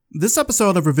This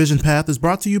episode of Revision Path is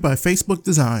brought to you by Facebook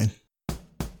Design.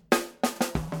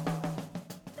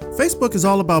 Facebook is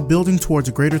all about building towards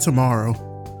a greater tomorrow.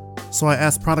 So I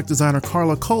asked product designer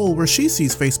Carla Cole where she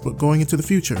sees Facebook going into the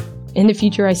future. In the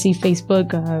future, I see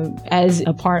Facebook as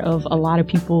a part of a lot of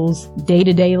people's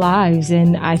day-to-day lives,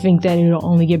 and I think that it'll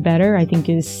only get better. I think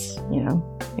it's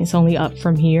only up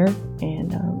from here,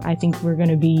 and I think we're going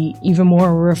to be even more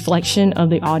a reflection of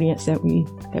the audience that we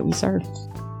serve.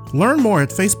 Learn more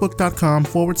at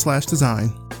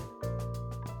facebook.com/design.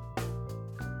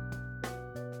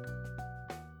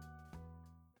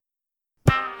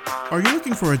 Are you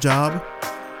looking for a job?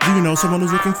 Do you know someone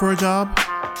who's looking for a job?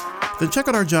 Then check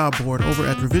out our job board over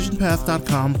at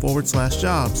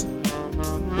revisionpath.com/jobs.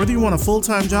 Whether you want a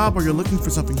full-time job or you're looking for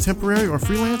something temporary or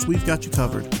freelance, we've got you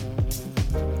covered.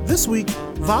 This week,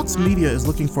 Vox Media is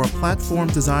looking for a platform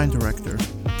design director.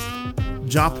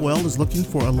 Jopwell is looking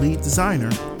for a lead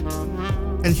designer.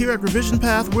 And here at Revision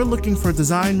Path, we're looking for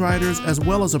design writers as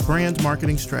well as a brand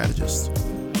marketing strategist.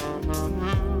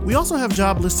 We also have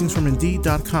job listings from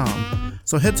Indeed.com,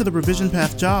 so head to the Revision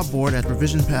Path job board at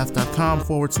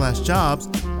revisionpath.com/jobs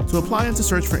to apply and to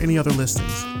search for any other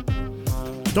listings.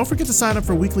 Don't forget to sign up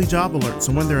for weekly job alerts,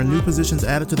 and when there are new positions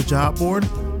added to the job board,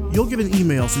 you'll get an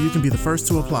email so you can be the first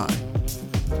to apply.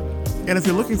 And if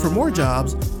you're looking for more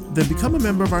jobs, then become a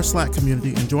member of our Slack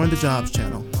community and join the jobs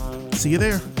channel. See you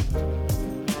there.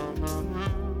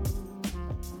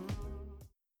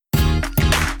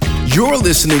 You're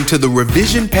listening to the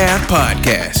Revision Path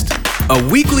Podcast, a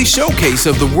weekly showcase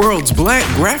of the world's Black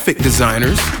graphic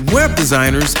designers, web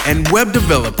designers, and web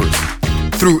developers.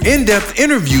 Through in-depth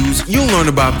interviews, you'll learn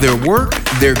about their work,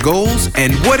 their goals,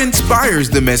 and what inspires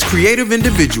them as creative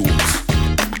individuals.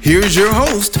 Here's your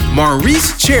host,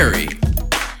 Maurice Cherry.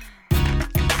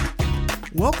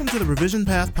 Welcome to the Revision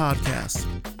Path Podcast.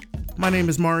 My name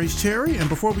is Maurice Cherry, and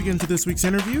before we get into this week's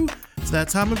interview, it's that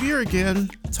time of year again,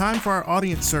 time for our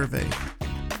audience survey.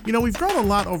 You know, we've grown a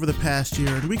lot over the past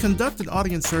year, and we conduct an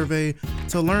audience survey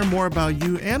to learn more about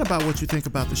you and about what you think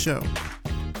about the show.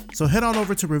 So head on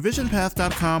over to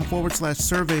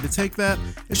revisionpath.com/survey to take that.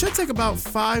 It should take about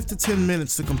 5 to 10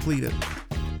 minutes to complete it.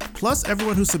 Plus,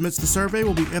 everyone who submits the survey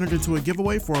will be entered into a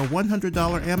giveaway for a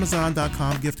 $100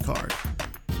 Amazon.com gift card.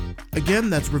 Again,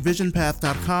 that's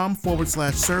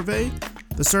revisionpath.com/survey.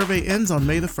 The survey ends on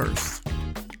May the 1st.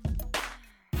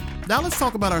 Now let's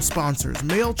talk about our sponsors,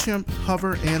 MailChimp,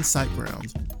 Hover, and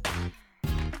SiteGround.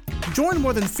 Join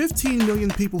more than 15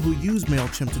 million people who use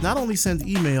MailChimp to not only send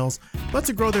emails, but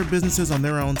to grow their businesses on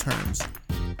their own terms.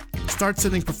 Start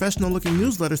sending professional-looking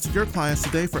newsletters to your clients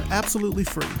today for absolutely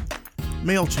free.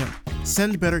 MailChimp,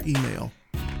 send better email.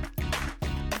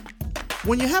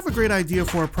 When you have a great idea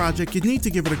for a project, you need to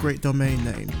give it a great domain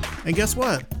name. And guess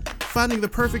what? Finding the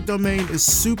perfect domain is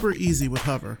super easy with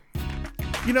Hover.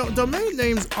 You know, domain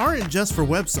names aren't just for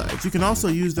websites. You can also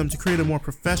use them to create a more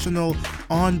professional,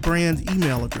 on-brand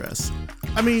email address.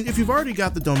 I mean, if you've already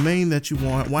got the domain that you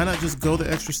want, why not just go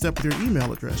the extra step with your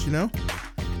email address, you know?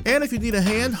 And if you need a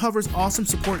hand, Hover's awesome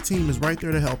support team is right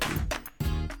there to help you.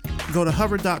 Go to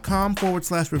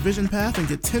hover.com/revisionpath and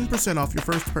get 10% off your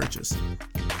first purchase.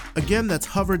 Again, that's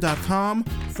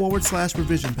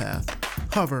hover.com/revisionpath.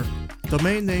 Hover,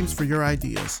 domain names for your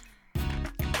ideas.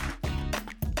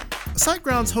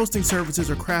 SiteGround's hosting services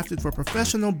are crafted for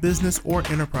professional business or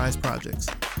enterprise projects.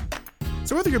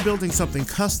 So whether you're building something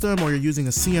custom or you're using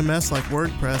a CMS like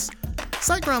WordPress,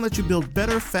 SiteGround lets you build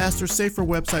better, faster, safer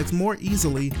websites more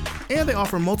easily, and they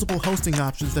offer multiple hosting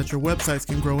options that your websites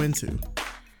can grow into.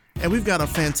 And we've got a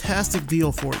fantastic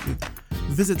deal for you.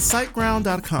 Visit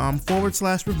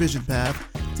siteground.com/revisionpath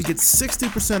to get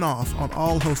 60% off on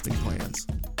all hosting plans.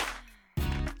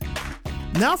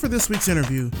 Now for this week's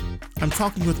interview, I'm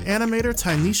talking with animator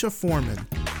Tynesha Foreman.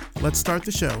 Let's start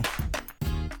the show.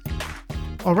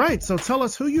 All right, so tell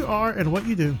us who you are and what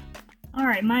you do. All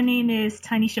right, my name is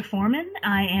Tynesha Foreman.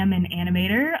 I am an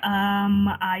animator.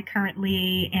 I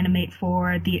currently animate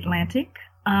for The Atlantic.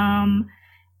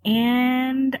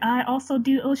 And I also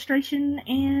do illustration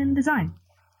and design.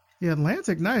 Yeah,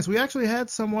 Atlantic, nice. We actually had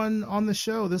someone on the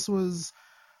show. This was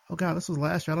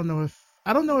last year. I don't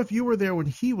know if you were there when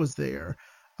he was there.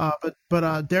 But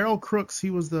Daryl Crooks, he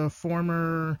was the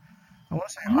former, I want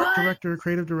to say art director,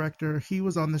 creative director. He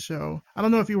was on the show. I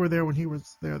don't know if you were there when he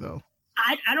was there though.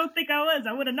 I don't think I was.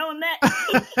 I would have known that.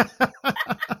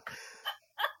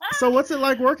 So what's it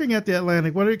like working at the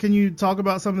Atlantic? Can you talk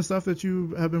about some of the stuff that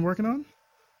you have been working on?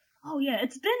 Oh yeah,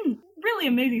 it's been really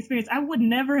amazing experience. I would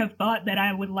never have thought that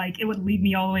it would lead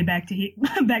me all the way back to the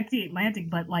Atlantic,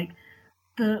 but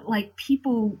the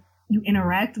people you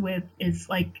interact with is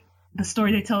the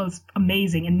story they tell is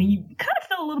amazing, and you kind of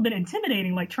feel a little bit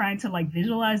intimidating, like trying to like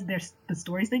visualize the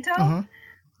stories they tell. Uh-huh.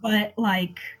 But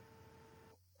like,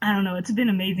 I don't know, it's been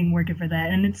amazing working for that,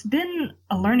 and it's been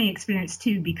a learning experience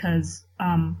too, because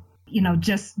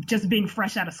just being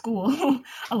fresh out of school,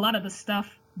 a lot of the stuff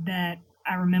that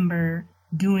I remember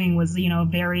doing was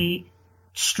very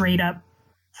straight up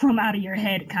from out of your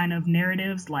head kind of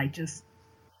narratives, like just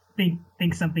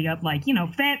think something up, like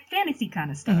fantasy kind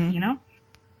of stuff, Mm-hmm.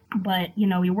 But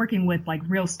you're working with like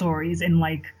real stories and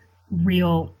like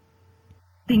real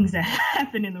things that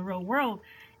happen in the real world,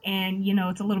 and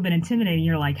it's a little bit intimidating.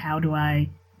 You're like, how do I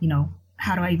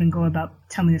even go about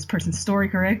telling this person's story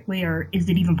correctly, or is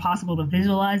it even possible to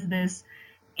visualize this?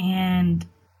 And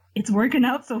it's working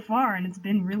out so far, and it's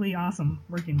been really awesome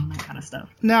working on that kind of stuff.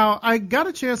 Now, I got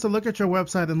a chance to look at your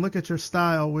website and look at your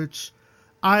style, which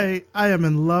I am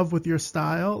in love with your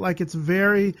style. Like, it's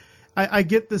very, I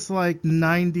get this like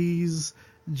 90s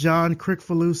John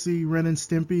Kricfalusi, Ren and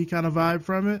Stimpy kind of vibe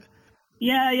from it.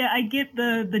 Yeah, I get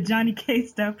the Johnny K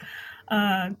stuff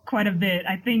quite a bit.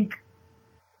 I think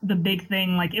the big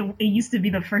thing, like it used to be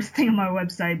the first thing on my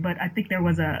website, but I think it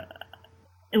was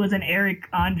an Eric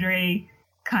Andre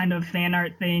kind of fan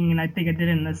art thing, and I think I did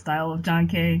it in the style of John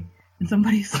K. And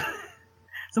somebody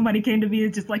came to me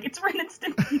and just like, it's Ren and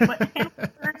Stimpy, but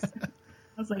animal person. I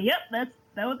was like, yep,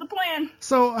 that was the plan.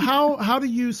 So how do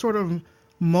you sort of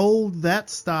mold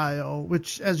that style,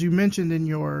 which, as you mentioned in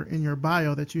your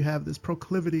bio, that you have this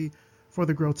proclivity for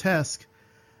the grotesque?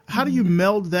 How do you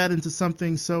meld that into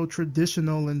something so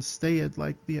traditional and staid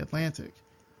like The Atlantic?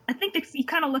 I think you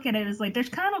kind of look at it as like there's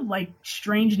kind of like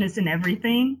strangeness in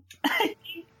everything. I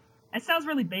think it sounds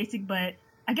really basic, but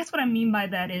I guess what I mean by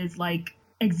that is like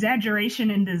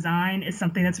exaggeration in design is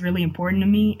something that's really important to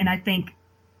me. And I think,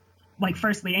 like,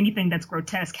 firstly, anything that's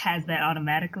grotesque has that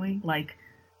automatically, like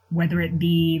whether it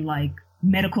be like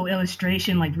medical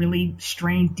illustration, like really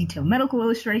strange detailed medical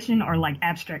illustration, or like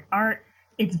abstract art.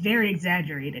 It's very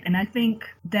exaggerated. And I think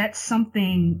that's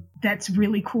something that's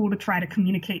really cool to try to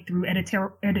communicate through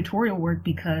editorial work,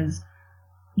 because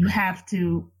you have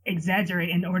to exaggerate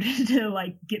in order to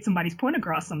like get somebody's point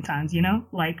across sometimes,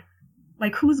 like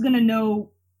who's going to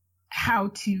know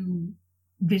how to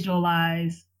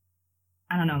visualize,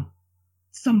 I don't know,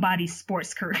 somebody's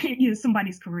sports career,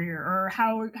 somebody's career, or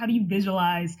how do you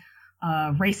visualize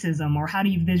racism, or how do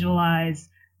you visualize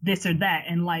this or that?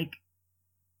 And like,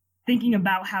 thinking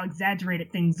about how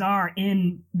exaggerated things are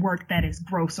in work that is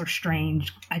gross or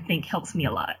strange, I think helps me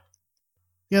a lot.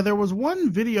 Yeah, there was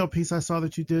one video piece I saw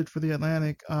that you did for The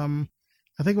Atlantic. I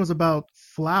think it was about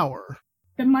flour.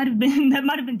 That might have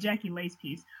been Jackie Lay's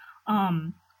piece.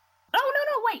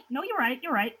 Wait, no, you're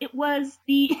right. It was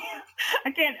the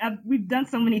we've done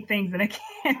so many things that I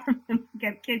can't remember.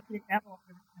 Can't get that one.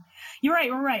 You're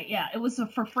right. Yeah, it was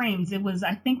for Frames. It was,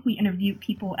 I think we interviewed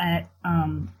people at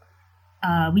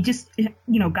we just,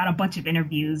 got a bunch of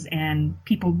interviews, and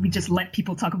we just let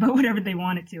people talk about whatever they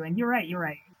wanted to. And you're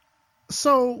right.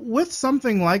 So with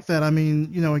something like that, I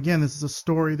mean, again, this is a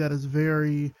story that is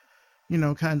very,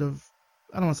 kind of,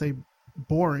 I don't want to say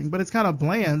boring, but it's kind of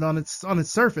bland on its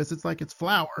surface. It's like it's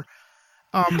flour.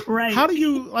 Right. How do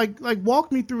you like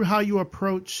walk me through how you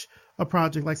approach a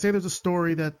project? Like, say there's a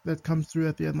story that comes through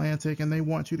at The Atlantic, and they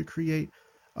want you to create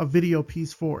a video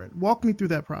piece for it. Walk me through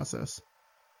that process.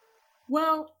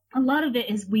 Well, a lot of it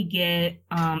is we get,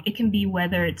 it can be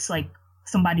whether it's like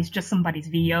somebody's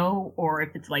video, or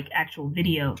if it's like actual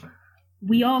video.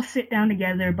 We all sit down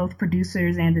together, both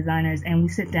producers and designers, and we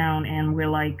sit down and we're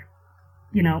like,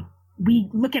 we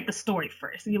look at the story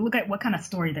first. We look at what kind of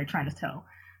story they're trying to tell.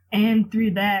 And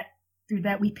through that,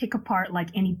 we pick apart like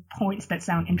any points that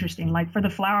sound interesting. Like for the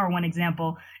flower one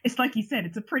example, it's like you said,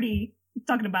 he's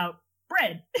talking about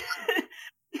bread.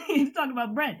 He's talking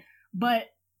about bread. But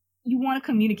you want to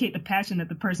communicate the passion that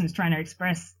the person is trying to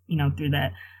express, through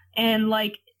that. And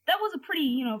like, that was a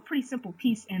pretty simple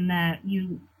piece in that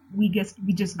we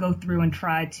just go through and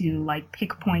try to like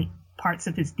pick parts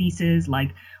of his thesis, like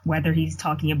whether he's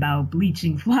talking about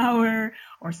bleaching flour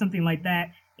or something like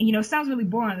that. And, it sounds really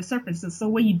boring on the surface. So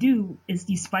what you do is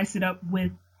you spice it up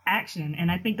with action.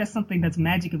 And I think that's something that's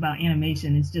magic about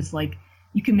animation. It's just like,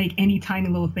 you can make any tiny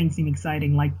little thing seem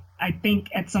exciting. Like, I think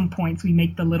at some points we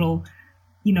make the little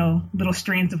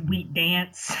strands of wheat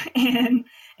dance and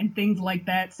things like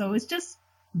that. So it's just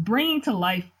bringing to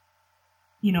life,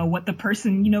 what the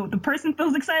person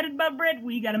feels excited about bread.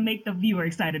 We got to make the viewer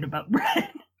excited about bread.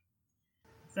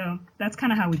 So that's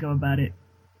kind of how we go about it.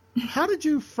 How did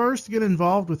you first get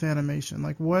involved with animation?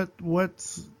 Like, what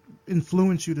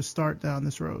influenced you to start down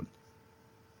this road?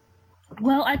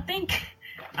 Well, I think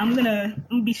I'm gonna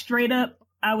be straight up.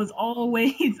 I was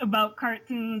always about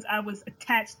cartoons. I was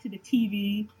attached to the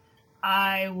TV.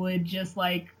 I would just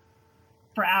like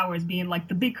for hours being like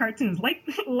the big cartoons, like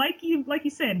you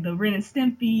said, the Ren and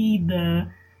Stimpy, the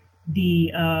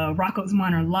Rocko's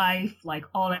Modern Life, like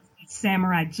all that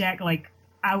Samurai Jack. Like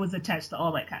I was attached to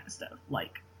all that kind of stuff.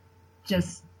 Like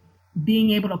just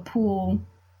being able to pull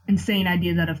insane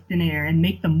ideas out of thin air and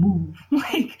make them move,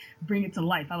 like bring it to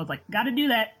life. I was like, gotta do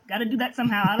that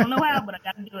somehow. I don't know how, but I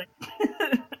gotta do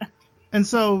it. And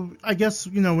so I guess,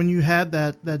 when you had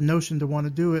that notion to want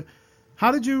to do it,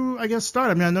 how did you, I guess,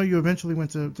 start? I mean, I know you eventually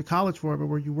went to college for it, but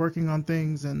were you working on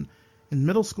things in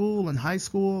middle school and high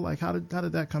school? Like, how did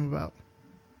that come about?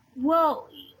 Well,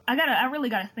 I really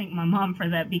gotta thank my mom for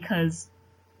that, because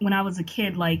when I was a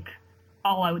kid, like,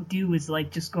 all I would do was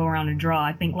like just go around and draw.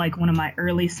 I think like one of my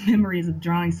earliest memories of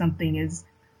drawing something is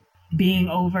being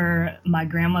over my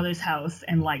grandmother's house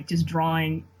and like just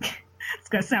drawing. It's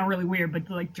gonna sound really weird, but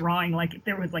like drawing like if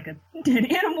there was like a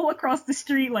dead animal across the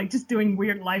street, like just doing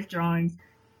weird life drawings.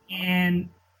 And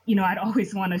I'd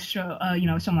always want to show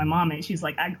my mom it. She's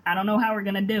like, I don't know how we're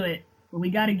gonna do it, but we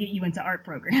got to get you into art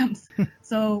programs.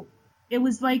 So it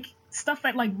was like stuff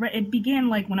that like it began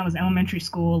like when I was in elementary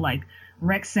school, like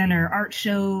rec center art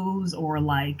shows, or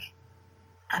like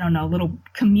I don't know, little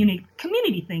community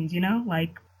things,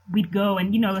 like we'd go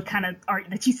and the kind of art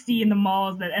that you see in the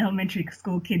malls that elementary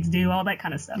school kids do, all that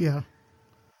kind of stuff. Yeah.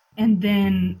 And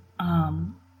then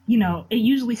it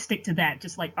usually stick to that,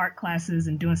 just like art classes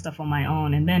and doing stuff on my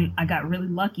own. And then I got really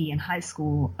lucky in high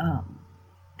school.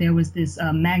 There was this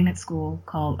magnet school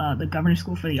called the Governor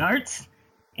School for the Arts.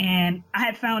 And I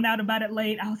had found out about it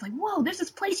late. I was like, whoa, there's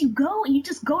this place you go and you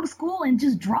just go to school and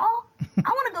just draw? I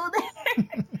want to go there.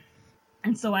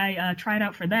 And so I tried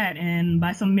out for that. And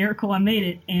by some miracle, I made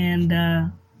it. And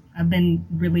I've been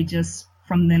really just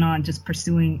from then on just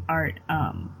pursuing art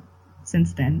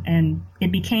since then. And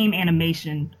it became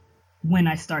animation when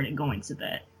I started going to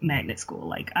that magnet school.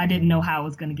 Like, I didn't know how I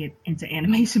was going to get into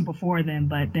animation before then,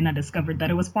 but then I discovered that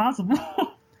it was possible.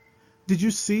 Did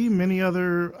you see many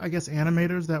other, I guess,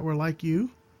 animators that were like you?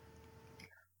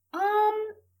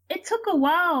 It took a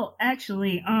while,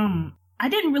 actually. I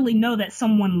didn't really know that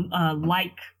someone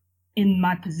like in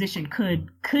my position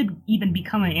could even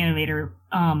become an animator.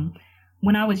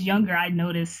 When I was younger, I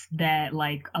noticed that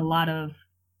like a lot of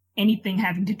anything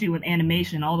having to do with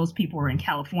animation, all those people were in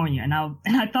California, and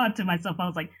I thought to myself, I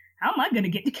was like, how am I going to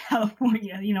get to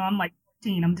California? I'm like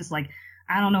 14. I'm just like,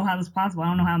 I don't know how this is possible. I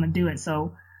don't know how I'm gonna do it.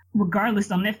 So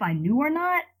regardless on if I knew or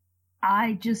not,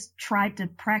 I just tried to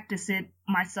practice it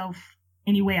myself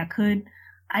any way I could.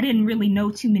 I didn't really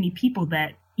know too many people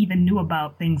that even knew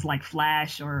about things like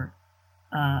Flash or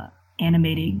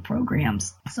animating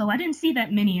programs. So I didn't see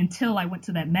that many until I went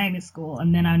to that magnet school.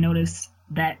 And then I noticed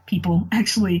that people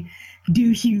actually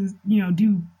do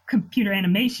computer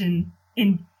animation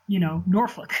in,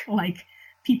 Norfolk. Like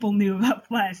people knew about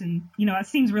Flash, and, it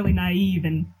seems really naive,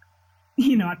 and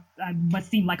I must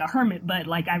seem like a hermit, but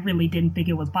like I really didn't think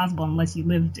it was possible unless you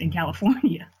lived in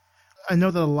California. I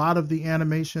know that a lot of the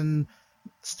animation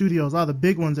studios, a lot of the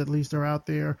big ones at least, are out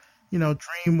there,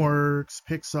 DreamWorks,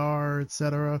 Pixar,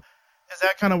 etc. Is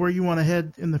that kind of where you want to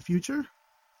head in the future?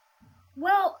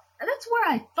 Well, that's where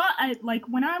I thought,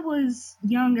 when I was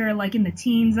younger, like in the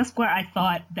teens, that's where I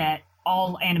thought that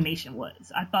all animation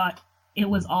was. I thought it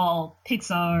was all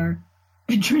Pixar,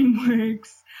 DreamWorks,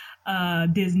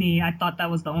 Disney. I thought that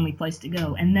was the only place to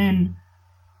go. And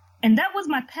that was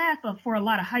my path for a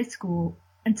lot of high school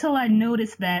until I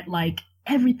noticed that like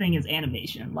everything is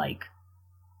animation. Like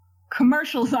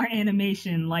commercials are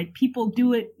animation. Like people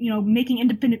do it, making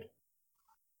independent,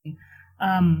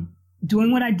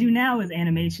 doing what I do now is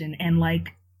animation. And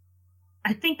like,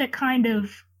 I think that I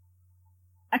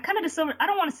discovered, I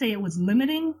don't want to say it was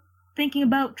limiting thinking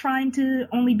about trying to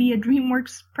only be a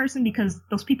DreamWorks person, because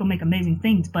those people make amazing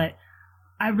things, but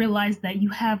I realized that you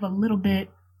have a little bit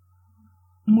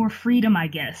more freedom, I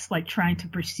guess, like trying to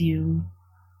pursue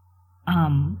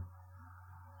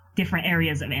different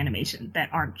areas of animation that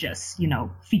aren't just,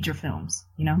 feature films,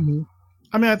 Mm-hmm.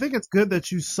 I mean, I think it's good that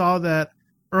you saw that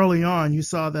early on. You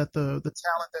saw that the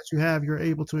talent that you have, you're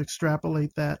able to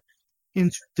extrapolate that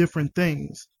into different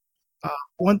things.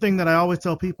 One thing that I always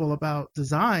tell people about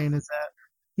design is that,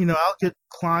 I'll get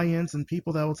clients and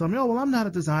people that will tell me, oh, well, I'm not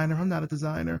a designer.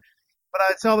 But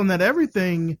I tell them that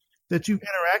everything that you've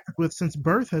interacted with since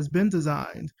birth has been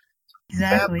designed.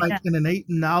 Exactly. You have an innate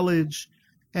knowledge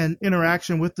and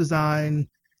interaction with design.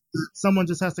 Someone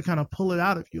just has to kind of pull it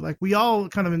out of you. Like we all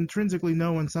kind of intrinsically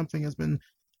know when something has been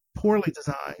poorly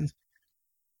designed.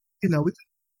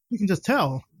 We can just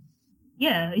tell.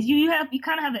 Yeah, you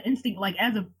kind of have an instinct, like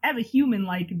as a human,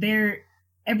 like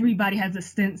everybody has a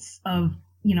sense of,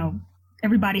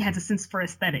 everybody has a sense for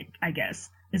aesthetic, I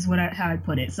guess, is how I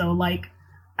put it. So like,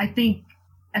 I think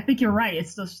you're right.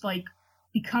 It's just like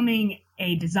becoming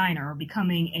a designer or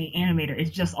becoming an animator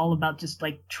is just all about just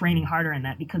like training harder in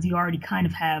that, because you already kind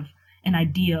of have an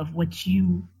idea of what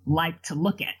you like to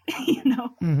look at,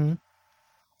 Mm-hmm.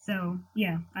 So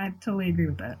yeah, I totally agree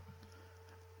with that.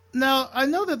 Now, I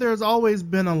know that there's always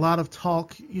been a lot of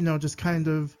talk, just kind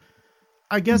of,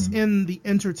 I guess, in the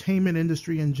entertainment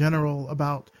industry in general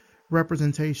about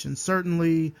representation.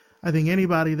 Certainly, I think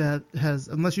anybody that has,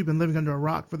 unless you've been living under a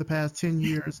rock for the past 10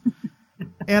 years,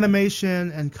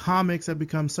 animation and comics have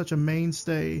become such a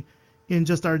mainstay in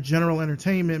just our general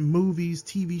entertainment, movies,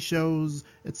 TV shows,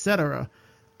 etc.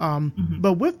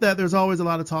 But with that, there's always a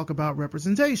lot of talk about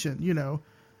representation, Yeah.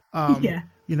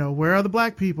 Where are the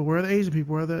black people? Where are the Asian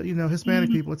people? Where are the, Hispanic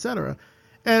people, etc.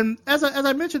 And as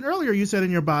I mentioned earlier, you said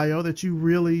in your bio that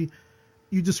you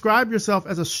describe yourself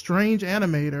as a strange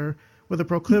animator with a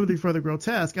proclivity for the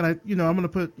grotesque. And I'm going to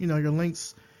put, your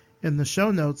links in the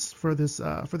show notes for this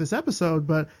episode.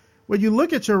 But when you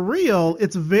look at your reel,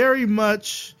 it's very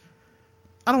much,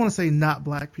 I don't want to say not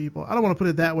black people. I don't want to put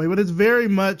it that way, but it's very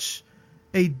much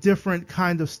a different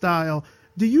kind of style.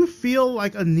 Do you feel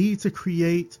like a need to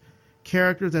create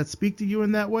characters that speak to you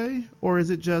in that way? Or is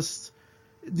it just,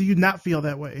 do you not feel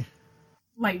that way?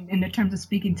 Like in the terms of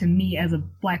speaking to me as a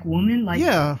black woman? Like,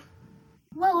 yeah.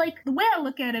 Well, like the way I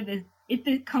look at it is if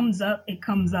it comes up, it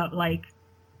comes up. Like,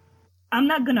 I'm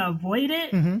not going to avoid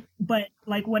it, but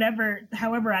like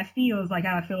however I feel is like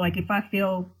how I feel. Like if I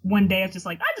feel one day it's just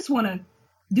like, I just want to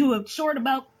do a short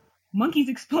about monkeys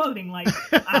exploding, like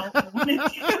I'll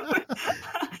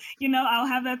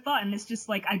have that thought, and it's just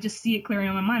like I just see it clearly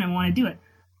in my mind and want to do it.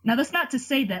 Now that's not to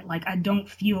say that like I don't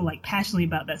feel like passionately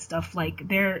about that stuff. Like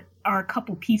there are a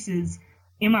couple pieces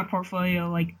in my portfolio,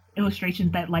 like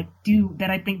illustrations that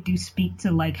I think do speak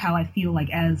to like how I feel like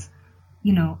as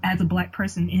a black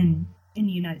person in the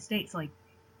United States. Like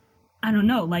I don't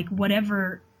know, like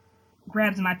whatever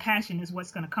grabs my passion is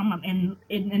what's going to come up,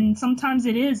 and sometimes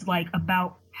it is like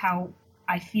about how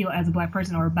I feel as a black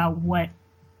person, or about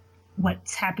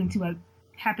what's happening to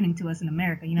us in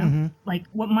America, like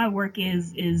what my work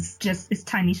is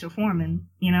Tynesha Foreman,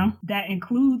 that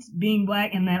includes being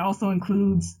black, and that also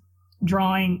includes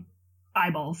drawing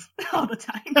eyeballs all the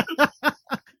time.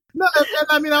 No, and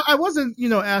I mean, I wasn't,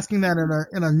 asking that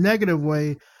in a negative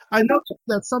way. I know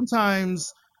that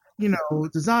sometimes,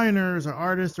 designers or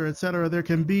artists or et cetera, there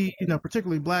can be,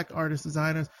 particularly black artists,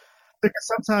 designers, there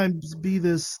can sometimes be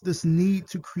this need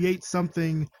to create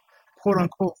something, quote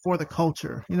unquote, for the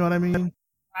culture. You know what I mean?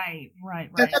 Right.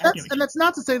 And that's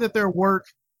not to say that their work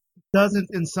doesn't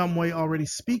in some way already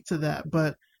speak to that,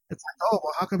 but it's like, oh,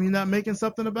 well, how come you're not making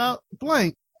something about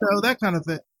blank? So that kind of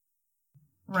thing.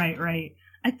 Right.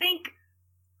 I think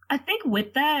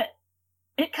with that,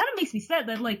 it kind of makes me sad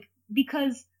that like,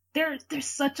 because there's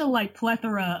such a like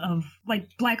plethora of like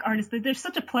black artists, that there's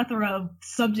such a plethora of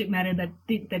subject matter that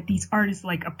these artists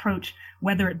like approach,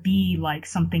 whether it be like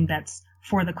something that's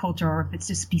for the culture, or if it's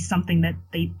just be something that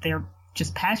they're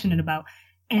just passionate about.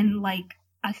 And like,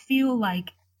 I feel like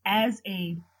as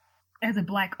a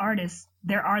black artist,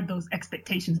 there are those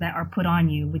expectations that are put on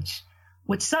you, which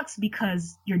sucks,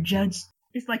 because you're judged.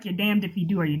 It's like you're damned if you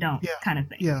do or you don't, kind of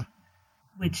thing. Yeah.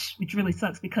 Which really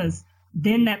sucks, because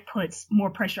then that puts more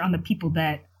pressure on the people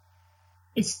the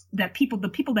people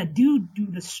that do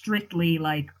the strictly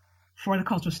like for the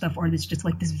cultural stuff, or this just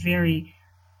like this very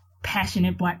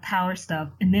passionate black power stuff,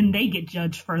 and then they get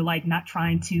judged for like not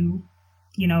trying to,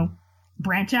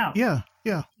 branch out. Yeah.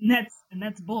 And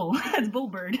that's bull. That's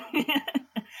bullbird.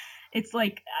 It's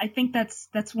like, I think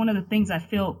that's one of the things I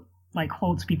feel like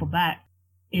holds people back,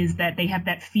 is that they have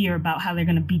that fear about how they're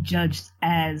going to be judged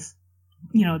as,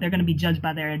 they're going to be judged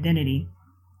by their identity,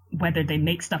 whether they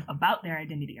make stuff about their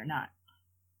identity or not.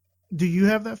 Do you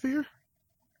have that fear?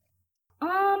 A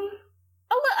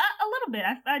little bit.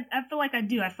 I feel like I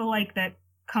do. I feel like that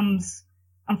comes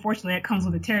with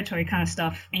the territory kind of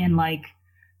stuff. And like,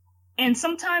 and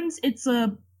sometimes it's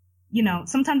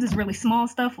sometimes it's really small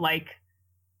stuff, like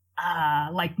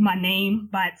my name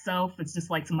by itself. It's just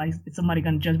like somebody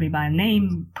going to judge me by a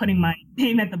name, putting my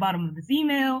name at the bottom of this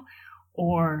email,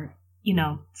 or,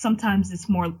 sometimes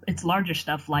it's larger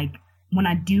stuff. Like when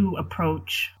I do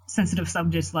approach sensitive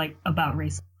subjects, like about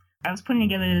race. I was putting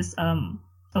together this,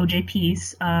 OJ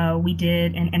piece. We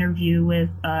did an interview with,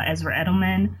 Ezra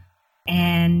Edelman,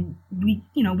 and we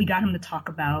got him to talk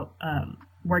about,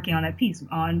 working on that piece,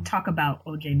 talk about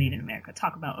OJ Made in America,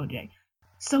 talk about OJ.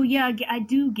 So yeah, I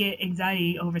do get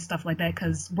anxiety over stuff like that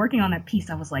because working on that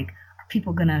piece, I was like, are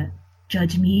people gonna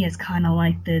judge me as kind of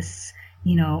like this,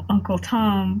 Uncle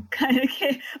Tom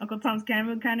Uncle Tom's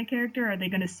Cabin kind of character? Are they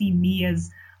gonna see me as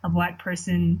a Black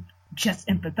person just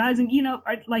empathizing?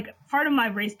 Like part of my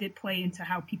race did play into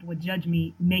how people would judge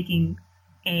me making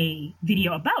a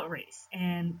video about race,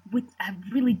 and it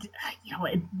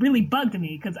really bugged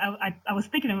me because I was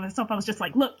thinking to myself, I was just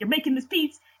like, look, you're making this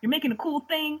piece, you're making a cool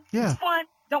thing, it's fun,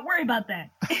 don't worry about that.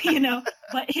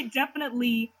 But it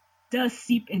definitely does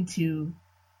seep into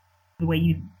the way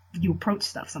you approach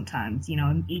stuff sometimes.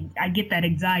 I get that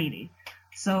anxiety.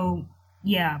 So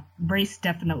yeah, race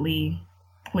definitely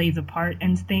plays a part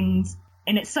in things,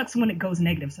 and it sucks when it goes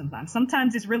negative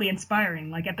sometimes it's really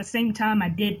inspiring. Like at the same time, I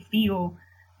did feel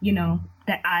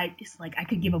that it's like I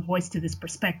could give a voice to this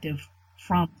perspective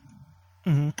from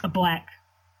a Black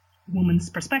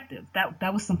woman's perspective.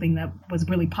 That was something that was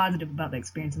really positive about the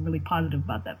experience and really positive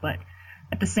about that. But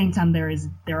at the same time, there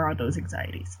are those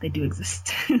anxieties. They do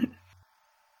exist.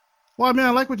 Well, I mean,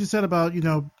 I like what you said about,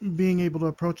 being able to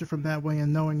approach it from that way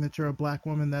and knowing that you're a Black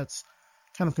woman that's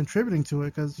kind of contributing to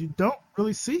it, because you don't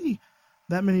really see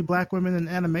that many Black women in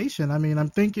animation. I mean, I'm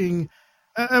thinking,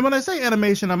 and when I say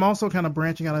animation, I'm also kind of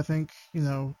branching out, I think,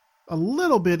 a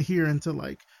little bit here into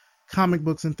like comic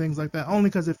books and things like that, only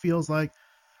because it feels like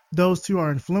those two are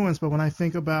influenced. But when I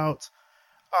think about,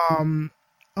 oh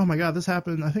my God, this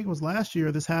happened, I think it was last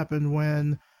year, this happened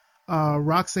when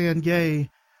Roxane Gay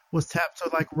was tapped to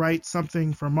like write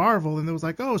something for Marvel, and it was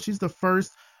like, oh, she's the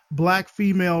first Black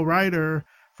female writer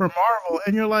for Marvel.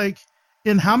 And you're like,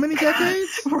 in how many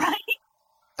decades? Right.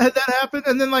 Had that happened?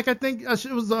 And then like I think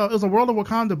it was a World of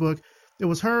Wakanda book. It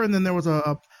was her, and then there was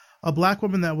a Black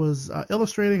woman that was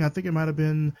illustrating. I think it might have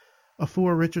been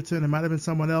Afua Richardson. It might have been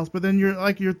someone else. But then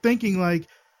you're thinking like,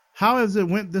 how has it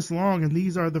went this long? And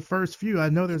these are the first few. I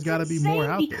know there's got to be more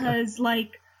out because, there.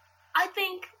 Like, I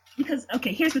think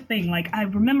okay, here's the thing. Like, I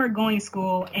remember going to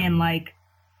school and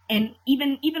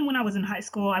even when I was in high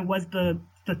school, I was the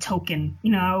token.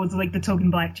 I was like the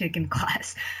token Black chick in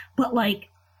class. But like,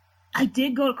 I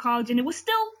did go to college, and it was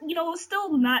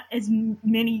still not as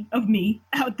many of me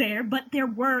out there, but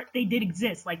they did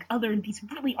exist. Like these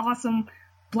really awesome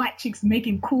Black chicks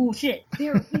making cool shit.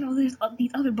 There's these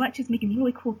other Black chicks making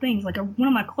really cool things. Like one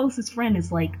of my closest friends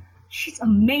is like, she's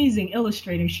amazing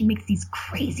illustrator. She makes these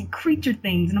crazy creature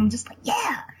things, and I'm just like,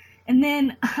 yeah. And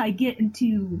then I get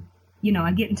into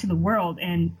the world,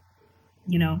 and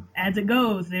as it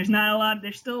goes, there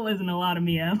still isn't a lot of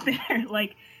me out there.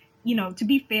 Like, to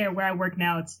be fair, where I work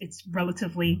now, it's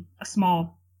relatively a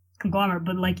small conglomerate,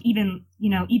 but like even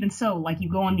so, like you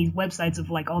go on these websites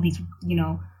of like all these,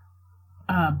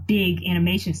 big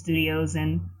animation studios,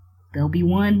 and there'll be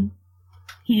one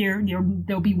here,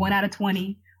 there'll be 1 out of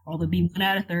 20, or there'll be 1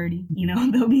 out of 30,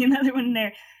 there'll be another one there.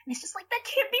 And it's just like, that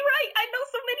can't be right. I know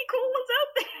so many cool ones out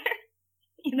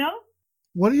there,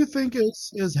 What do you think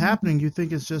is happening? Do you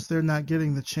think it's just they're not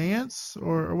getting the chance,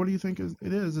 or what do you think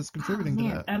it's contributing to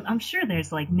that? I'm sure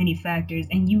there's like many factors,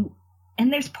 and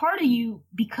there's part of you,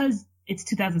 because it's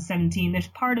 2017, there's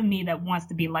part of me that wants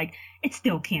to be like, it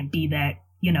still can't be that,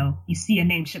 you see a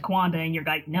name Shaquanda and you're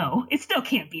like, no, it still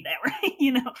can't be that, right?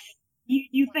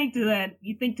 You think to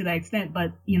that extent,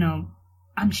 but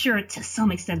I'm sure to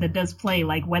some extent that does play,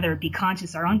 like whether it be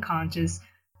conscious or unconscious,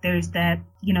 there's that,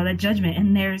 that judgment,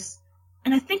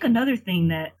 and I think another thing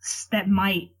that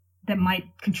might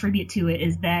contribute to it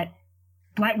is that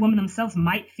Black women themselves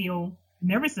might feel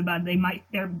nervous about it.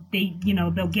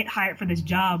 They'll get hired for this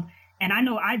job, and I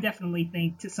know I definitely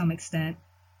think to some extent,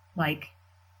 like,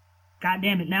 God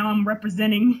damn it, now I'm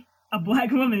representing a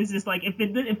Black woman. It's just like, if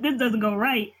this doesn't go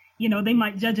right, they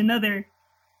might judge another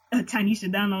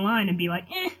Tynesha down the line and be like,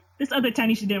 this other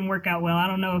Tynesha didn't work out well. I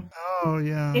don't know. Oh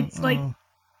yeah. It's like.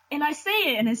 And I say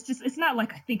it, and it's not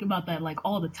like I think about that like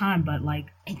all the time, but like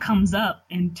it comes up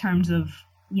in terms of,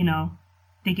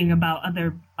 thinking about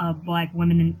other Black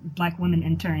women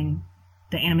entering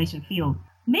the animation field.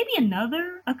 Maybe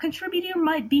a contributor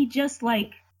might be just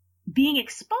like being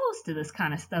exposed to this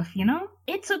kind of stuff,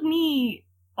 It took me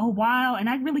a while, and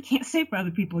I really can't say for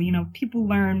other people, people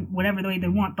learn whatever the way they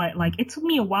want, but like it took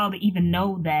me a while to even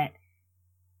know that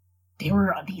there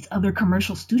were these other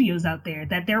commercial studios out there,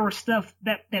 that there was stuff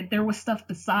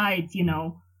besides,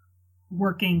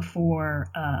 working for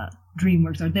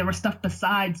DreamWorks, or there was stuff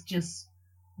besides just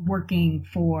working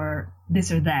for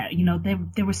this or that.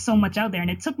 There was so much out there,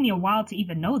 and it took me a while to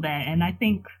even know that. And I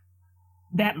think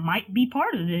that might be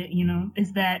part of it,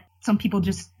 is that some people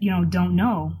just, don't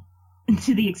know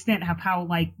to the extent of how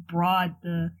like broad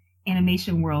the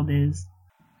animation world is.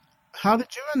 How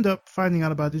did you end up finding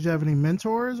out about it? Did you have any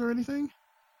mentors or anything?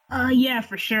 Yeah,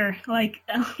 for sure. Like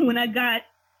um when I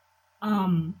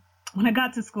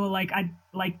got to school, like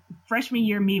freshman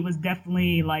year me was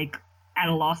definitely like at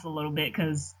a loss a little bit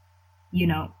because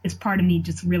it's part of me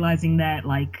just realizing that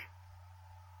like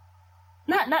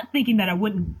not thinking that I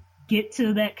wouldn't get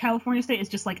to that California state. It's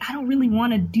just like I don't really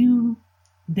want to do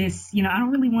this. I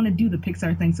don't really want to do the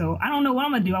Pixar thing. So I don't know what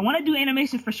I'm gonna do. I want to do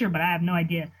animation for sure, but I have no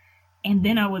idea. And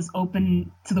then I was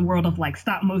open to the world of like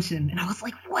stop motion, and I was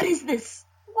like, what is this?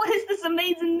 What is this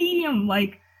amazing medium?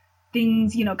 Like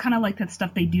things, kind of like that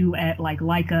stuff they do at like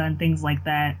Leica and things like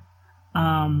that.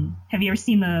 Have you ever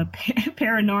seen the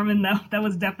Paranorman? That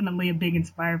was definitely a big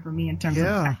inspire for me in terms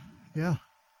of yeah.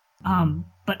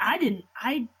 But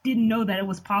I didn't know that it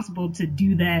was possible to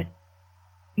do that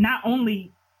not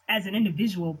only as an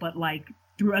individual, but like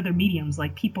through other mediums.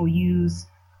 Like people use,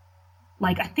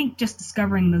 like I think just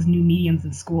discovering those new mediums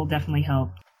in school definitely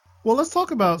helped. Well, let's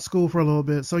talk about school for a little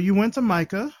bit. So you went to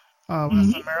MICA,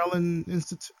 Mm-hmm. the Maryland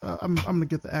Institute. I'm gonna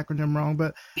get the acronym wrong,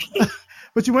 but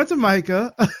but you went to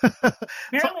MICA.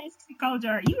 Maryland Institute College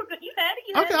Art. You had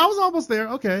it. Okay, I was almost there.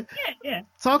 Okay. Yeah.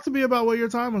 Talk to me about what your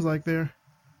time was like there.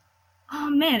 Oh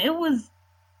man, I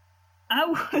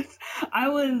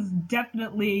was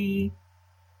definitely,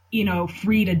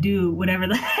 free to do whatever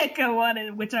the heck I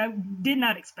wanted, which I did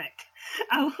not expect.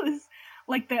 I was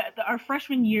like our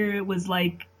freshman year, it was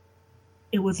like,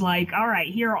 all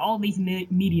right, here are all these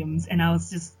mediums. And I was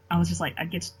just like, I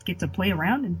get to play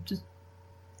around and just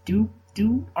do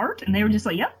art. And they were just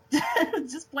like, yep,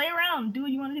 just play around, do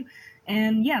what you want to do.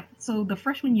 And yeah, so the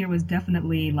freshman year was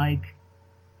definitely like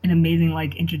an amazing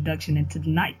like introduction into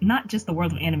not just the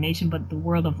world of animation, but the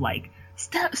world of like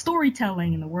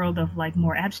storytelling and the world of like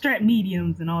more abstract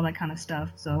mediums and all that kind of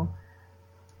stuff. So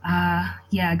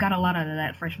yeah, I got a lot out of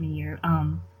that freshman year.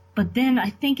 But then I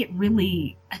think I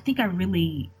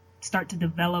really start to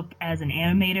develop as an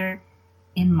animator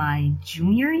in my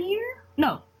junior year.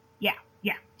 No, yeah,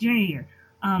 junior year.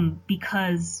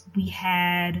 Because we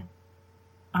had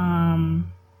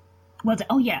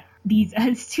these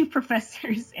two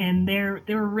professors, and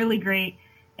they were really great,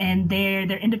 and they're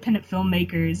independent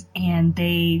filmmakers, and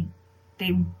they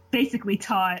basically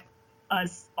taught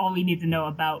us all we need to know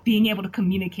about being able to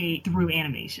communicate through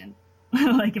animation.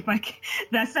 Like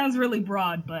that sounds really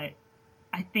broad, but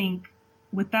I think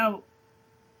without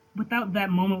that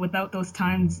moment, without those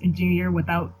times in junior year,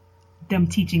 without them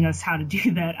teaching us how to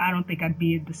do that, I don't think I'd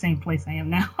be at the same place I am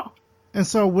now. And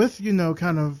so with,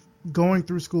 kind of going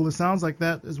through school, it sounds like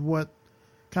that is what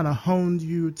kind of honed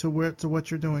you to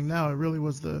what you're doing now. It really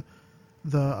was the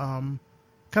kind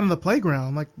of the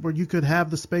playground, like where you could have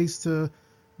the space to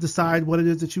decide what it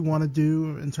is that you want to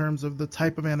do in terms of the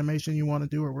type of animation you want to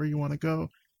do or where you want to go.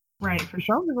 Right, for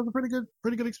sure. It was a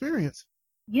pretty good experience.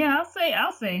 Yeah, I'll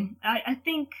say. I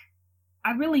think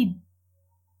I really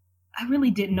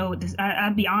didn't know what to.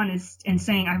 I'd be honest in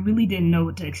saying I really didn't know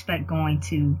what to expect going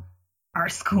to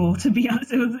art school. To be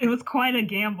honest, it was quite a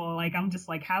gamble. Like I'm just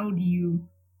like, how do you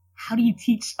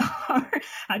teach art?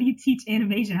 How do you teach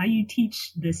animation? How do you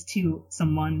teach this to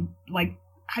someone? Like,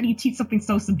 how do you teach something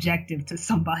so subjective to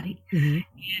somebody?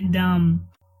 Mm-hmm. And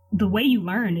the way you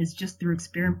learn is just through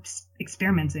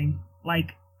experimenting.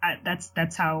 Like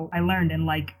that's how I learned. And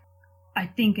like I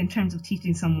think in terms of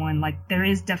teaching someone, like there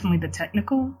is definitely the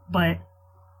technical, but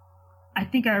I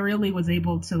think I really was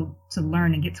able to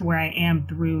learn and get to where I am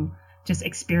through just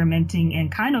experimenting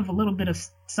and kind of a little bit of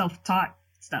self-taught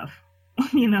stuff,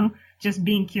 just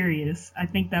being curious. I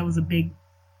think that was a big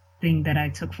thing that I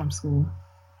took from school.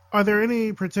 Are there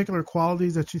any particular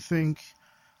qualities that you think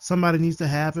somebody needs to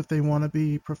have if they want to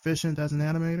be proficient as an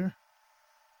animator?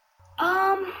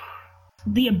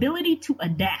 The ability to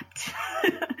adapt.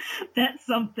 That's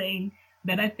something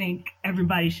that I think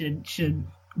everybody should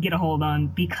get a hold on,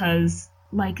 because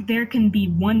like there can be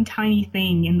one tiny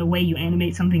thing in the way you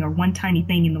animate something, or one tiny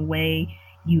thing in the way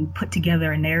you put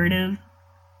together a narrative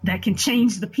that can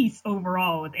change the piece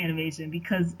overall with animation,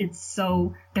 because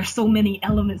there's so many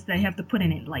elements that you have to put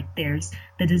in it. Like there's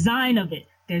the design of it,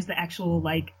 there's the actual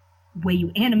like way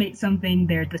you animate something,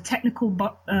 there's the technical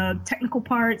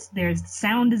parts, there's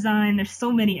sound design, there's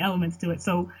so many elements to it.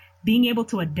 So being able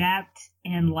to adapt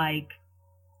and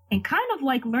kind of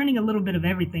like learning a little bit of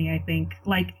everything, I think.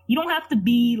 Like you don't have to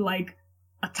be like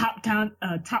a top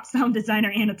sound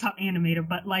designer and a top animator,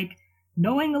 but like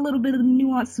knowing a little bit of the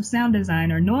nuance of sound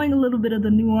design, or knowing a little bit of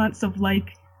the nuance of like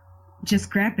just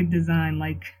graphic design,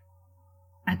 like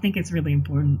I think it's really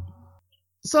important.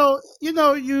 So, you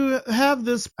have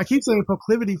this, I keep saying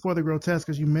proclivity for the grotesque,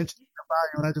 because you mentioned your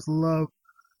bio, and I just love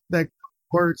that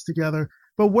words together.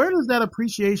 But where does that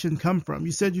appreciation come from?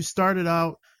 You said you started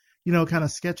out, kind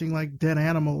of sketching like dead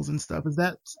animals and stuff. Is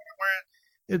that sort of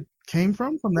where it came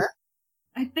from that?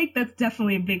 I think that's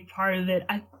definitely a big part of it.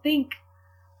 I think,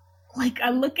 like, I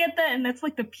look at that and that's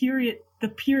like the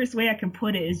purest way I can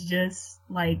put it is just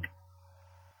like,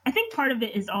 I think part of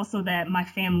it is also that my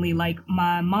family, like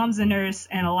my mom's a nurse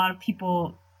and a lot of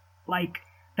people like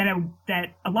that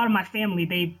a lot of my family,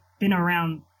 they've been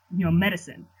around,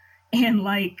 medicine. And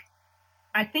like,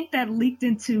 I think that leaked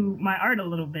into my art a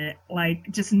little bit, like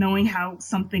just knowing how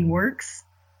something works,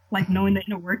 like knowing the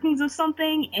inner workings of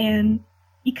something. And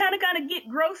you kind of got to get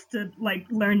gross to like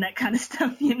learn that kind of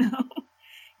stuff, You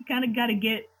kind of got to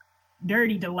get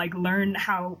dirty to like learn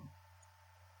how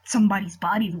somebody's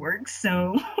body works.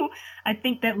 So I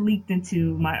think that leaked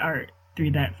into my art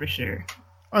through that for sure.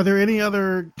 Are there any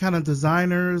other kind of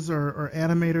designers or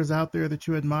animators out there that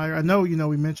you admire? I know,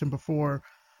 we mentioned before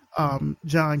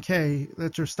John Kay,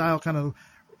 that your style kind of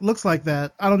looks like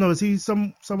that. I don't know, is he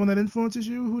someone that influences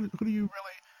you? Who do you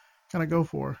really kind of go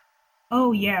for?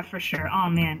 Oh yeah, for sure. Oh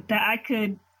man,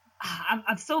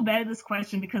 I'm so bad at this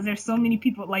question because there's so many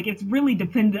people, like it's really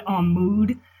dependent on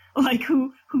mood, like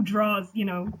who draws,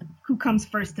 who comes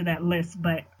first to that list.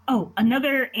 But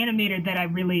another animator that I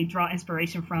really draw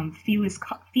inspiration from, Felix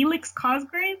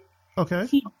Cosgrave. Okay.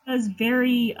 He does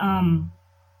very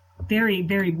very,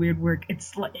 very weird work.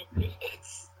 It's like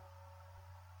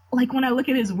when I look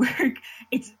at his work,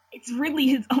 it's really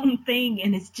his own thing,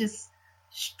 and it's just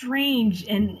strange,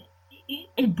 and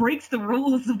it breaks the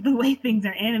rules of the way things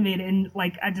are animated. And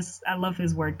like I love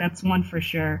his work. That's one for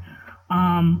sure.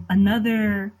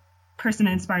 Another person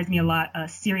that inspires me a lot,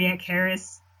 Syriac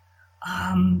Harris.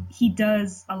 He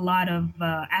does a lot of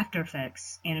After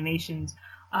Effects animations,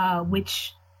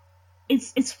 which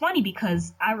it's funny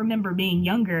because I remember being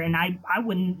younger and I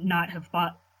would not have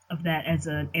thought of that as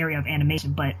an area of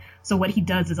animation. But so what he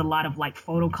does is a lot of like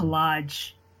photo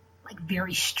collage, like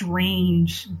very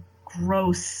strange,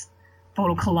 gross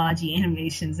photo collage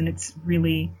animations, and it's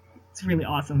really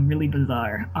awesome, really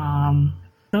bizarre.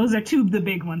 Those are two of the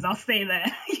big ones. I'll say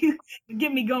that. You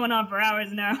get me going on for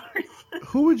hours and hours.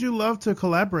 Who would you love to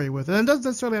collaborate with? And it doesn't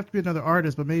necessarily have to be another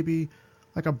artist, but maybe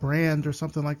like a brand or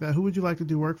something like that. Who would you like to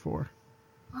do work for?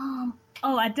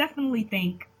 I definitely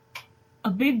think a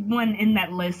big one in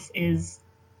that list is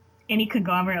any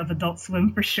conglomerate of Adult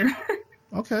Swim for sure.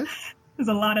 Okay. Because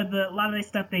a lot of the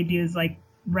stuff they do is like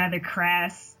rather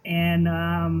crass, and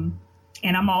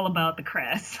I'm all about the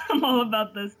crass. I'm all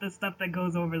about the stuff that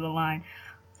goes over the line.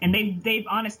 And they've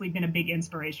honestly been a big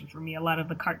inspiration for me. A lot of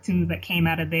the cartoons that came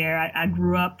out of there, I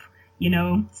grew up,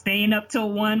 staying up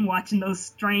till 1 watching those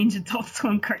strange Adult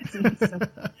Swim cartoons. So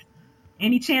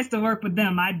any chance to work with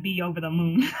them, I'd be over the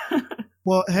moon.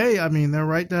 Well, hey, I mean, they're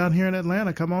right down here in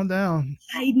Atlanta. Come on down.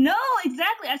 I know,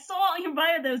 exactly. I saw on your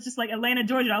bio that was just like Atlanta,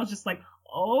 Georgia. I was just like,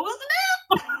 oh,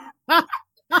 snap.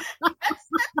 That's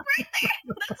right there.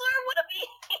 That's where I want to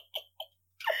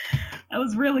be. That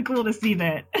was really cool to see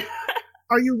that.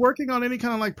 Are you working on any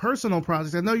kind of like personal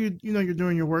projects? I know you're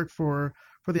doing your work for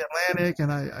the Atlantic,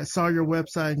 and I saw your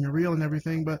website and your reel and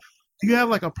everything, but do you have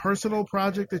like a personal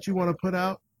project that you want to put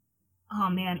out? Oh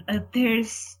man,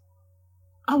 there's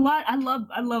a lot. I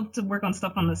love to work on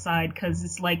stuff on the side because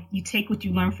it's like you take what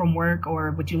you learn from work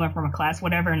or what you learn from a class,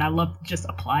 whatever, and I love to just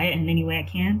apply it in any way I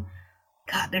can.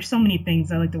 God, there's so many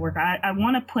things I like to work on. I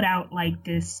want to put out like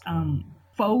this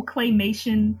faux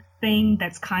claymation thing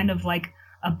that's kind of like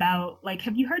about, like,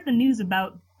 have you heard the news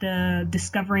about the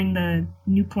discovering the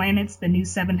new planets, the new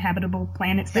 7 habitable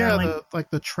planets? That are like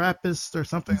the Trappist or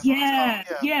something. Yeah.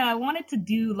 I wanted to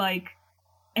do like,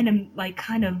 and like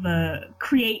kind of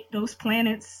create those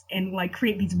planets and like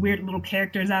create these weird little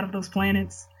characters out of those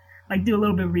planets. Like do a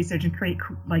little bit of research and create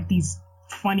like these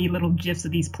funny little gifs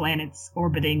of these planets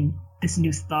orbiting this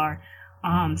new star.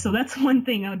 So that's one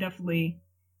thing I definitely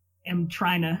am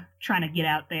trying to get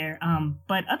out there.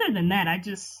 But other than that, I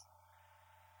just,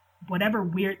 whatever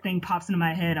weird thing pops into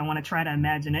my head, I want to try to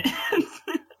imagine it.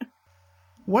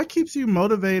 What keeps you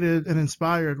motivated and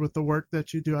inspired with the work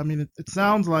that you do? I mean, it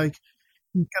sounds like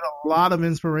you get a lot of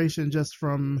inspiration just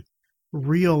from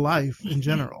real life in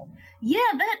general. Yeah,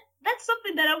 that's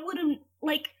something that I wouldn't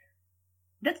like.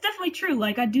 That's definitely true.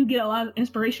 Like, I do get a lot of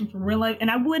inspiration from real life, and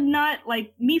I would not,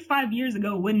 like, me 5 years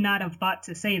ago would not have thought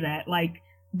to say that. Like,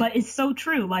 but it's so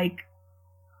true. Like,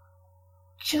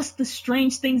 just the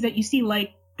strange things that you see.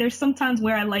 Like, there's sometimes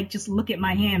where I, like, just look at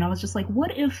my hand. I was just like,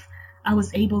 what if I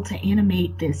was able to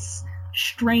animate this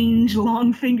strange,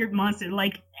 long-fingered monster?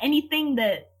 Like, anything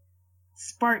that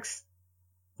sparks,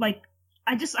 like,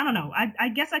 I don't know. I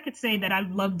guess I could say that I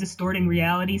love distorting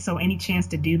reality, so any chance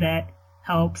to do that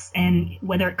helps, and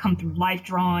whether it come through life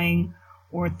drawing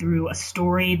or through a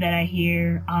story that I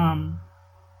hear.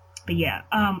 But yeah,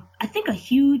 I think a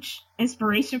huge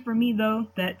inspiration for me, though,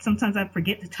 that sometimes I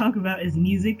forget to talk about is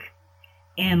music.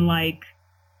 And like,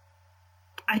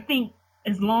 I think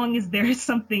as long as there is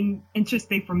something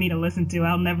interesting for me to listen to,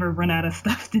 I'll never run out of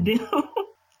stuff to do.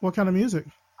 What kind of music?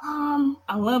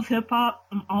 I love hip hop.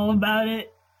 I'm all about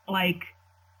it. Like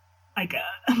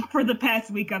for the past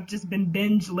week, I've just been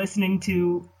binge listening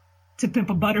to Pimp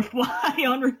a Butterfly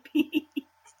on repeat.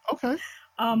 Okay.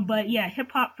 But yeah,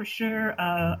 hip hop for sure.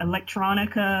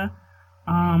 Electronica.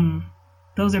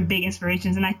 Those are big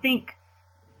inspirations. And I think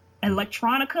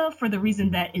electronica, for the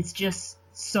reason that it's just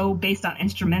so based on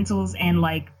instrumentals and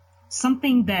like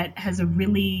something that has a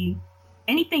really,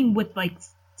 anything with like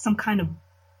some kind of,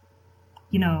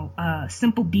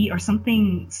 simple beat or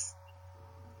something.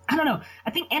 I don't know.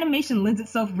 I think animation lends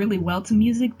itself really well to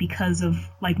music because of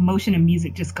like motion and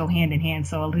music just go hand in hand.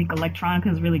 So I think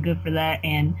electronica is really good for that.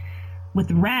 And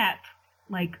with rap,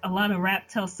 like a lot of rap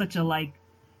tells such a like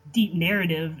deep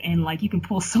narrative, and like you can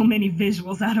pull so many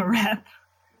visuals out of rap.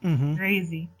 Mm-hmm.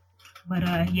 Crazy.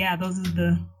 But yeah, those are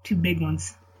the two big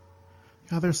ones.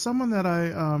 Now, there's someone that I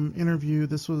interviewed.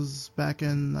 This was back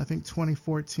in, I think,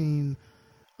 2014.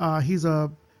 He's a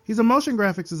motion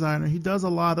graphics designer. He does a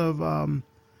lot of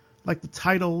like the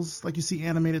titles, like you see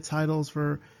animated titles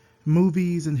for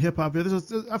movies and hip hop.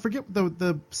 I forget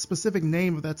the specific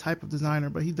name of that type of designer,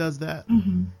 but he does that.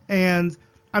 Mm-hmm. And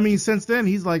I mean, since then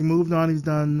he's like moved on. He's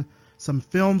done some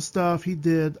film stuff. He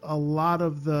did a lot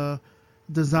of the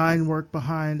design work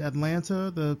behind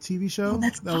Atlanta, the TV show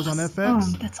that was on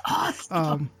FX. That's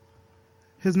awesome.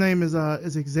 His name is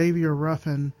Xavier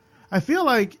Ruffin. I feel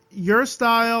like your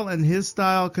style and his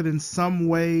style could in some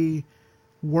way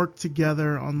work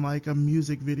together on like a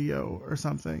music video or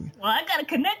something. Well, I gotta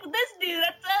connect with this dude,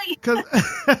 I tell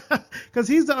you. Because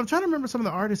I'm trying to remember some of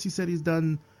the artists he said he's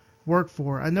done work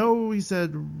for. I know he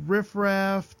said Riff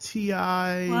Raff,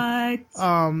 T.I.,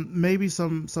 maybe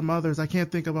some others. I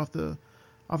can't think of off the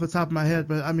top of my head,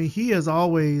 but I mean, he is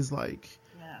always like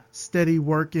steady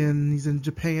working. He's in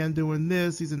Japan doing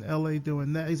this. He's in LA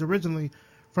doing that. He's originally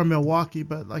from Milwaukee,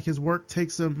 but like his work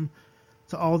takes him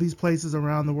to all these places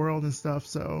around the world and stuff.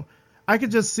 So I could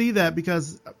just see that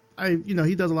because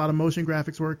he does a lot of motion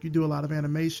graphics work. You do a lot of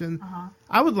animation.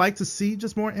 I would like to see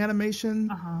just more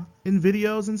animation in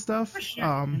videos and stuff. For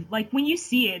sure. Like when you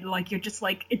see it, like you're just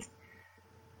like, it's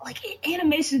like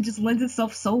animation just lends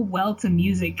itself so well to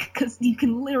music because you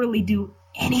can literally do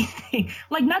anything.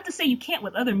 Like, not to say you can't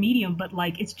with other medium, but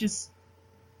like it's just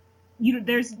you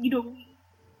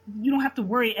don't have to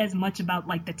worry as much about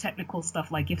like the technical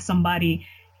stuff. Like if somebody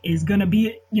is gonna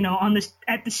be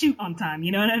at the shoot on time,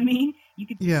 you know what I mean? You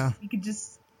could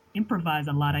just improvise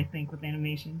a lot, I think, with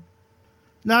animation.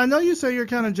 Now, I know you say you're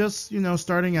kind of just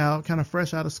starting out, kind of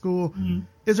fresh out of school. Mm-hmm.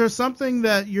 Is there something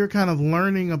that you're kind of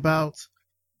learning about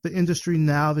the industry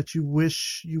now that you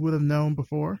wish you would have known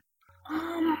before?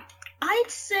 I'd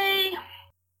say,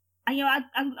 I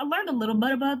learned a little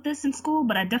bit about this in school,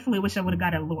 but I definitely wish I would have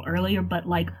got it a little earlier. But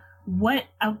like,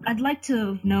 I'd like to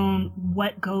have known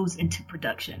what goes into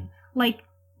production. Like,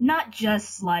 not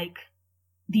just like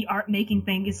the art making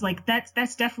thing is like, that's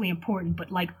definitely important,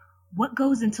 but like what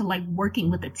goes into like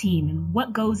working with a team and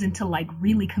what goes into like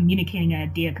really communicating an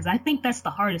idea. Cause I think that's the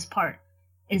hardest part,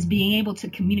 is being able to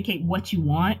communicate what you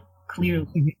want clearly.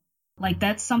 Mm-hmm. Like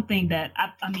that's something that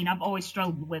I've always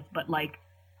struggled with, but like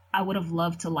I would have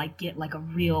loved to like get like a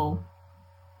real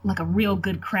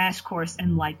good crash course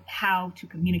in like how to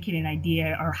communicate an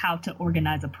idea or how to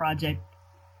organize a project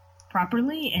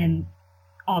properly and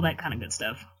all that kind of good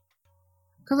stuff.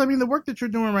 Because I mean, the work that you're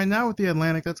doing right now with the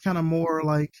Atlantic, that's kind of more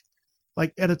like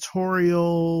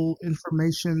editorial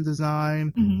information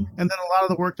design. Mm-hmm. And then a lot of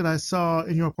the work that I saw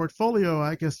in your portfolio,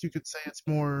 I guess you could say it's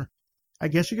more,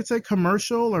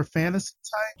 commercial or fantasy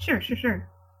type. Sure.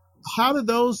 How did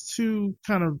those two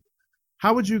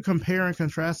how would you compare and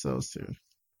contrast those two?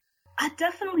 I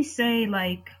definitely say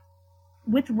like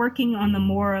with working on the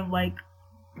more like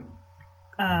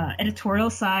editorial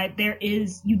side,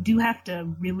 you do have to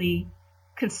really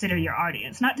consider your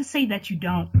audience. Not to say that you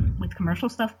don't with commercial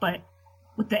stuff, but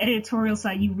with the editorial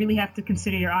side, you really have to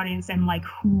consider your audience and like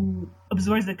who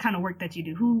absorbs the kind of work that you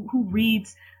do, who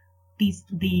reads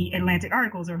the Atlantic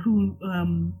articles, or who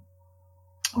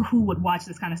would watch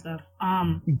this kind of stuff.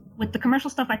 With the commercial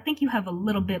stuff, I think you have a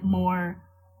little bit more.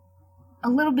 It's a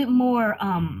little bit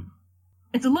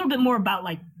more about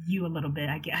like you a little bit.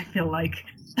 I feel like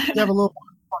you have a little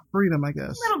more freedom, I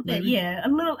guess. A little bit, maybe. Yeah, a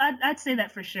little. I'd say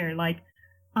that for sure. Like,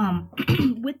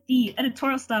 with the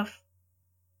editorial stuff,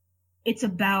 it's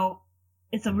about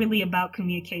it's really about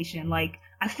communication. Like,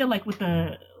 I feel like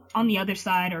on the other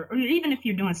side, or even if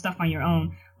you're doing stuff on your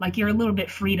own, like, you're a little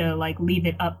bit free to like leave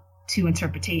it up to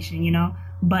interpretation, you know?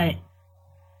 But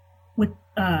with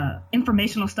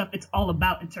informational stuff, it's all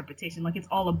about interpretation. Like, it's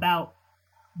all about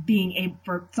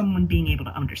for someone being able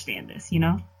to understand this, you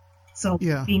know? So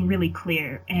being really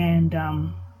clear. And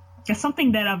that's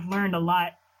something that I've learned a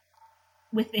lot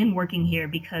within working here,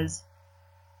 because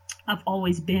I've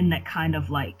always been that kind of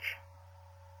like,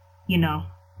 you know,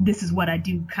 this is what I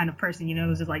do kind of person, you know?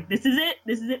 It's just like, this is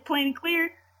it, plain and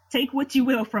clear. Take what you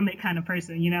will from it kind of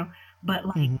person, you know? But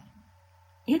like,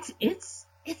 it's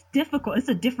difficult. It's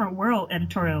a different world,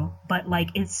 editorial, but like,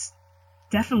 it's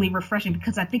definitely refreshing,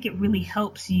 because I think it really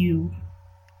helps you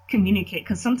communicate.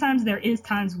 Because sometimes there is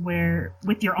times where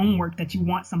with your own work that you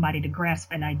want somebody to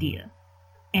grasp an idea.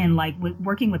 And like with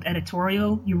working with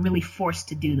editorial, you're really forced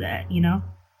to do that, you know?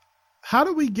 How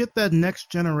do we get that next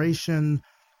generation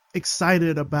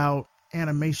excited about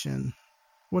animation?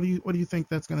 What do you think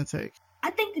that's going to take? I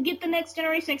think to get the next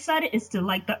generation excited is to,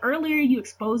 like, the earlier you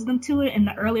expose them to it and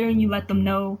the earlier you let them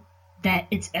know that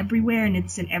it's everywhere and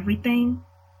it's in everything,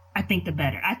 I think the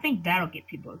better. I think that'll get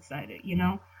people excited, you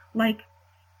know? Like,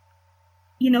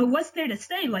 you know, what's there to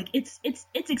say? Like, it's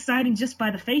exciting just by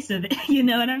the face of it, you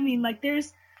know what I mean? Like,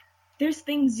 there's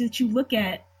things that you look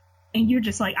at and you're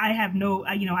just like, I have no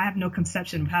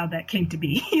conception of how that came to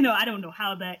be. You know, I don't know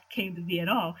how that came to be at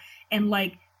all. And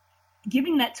like,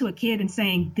 giving that to a kid and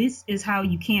saying, this is how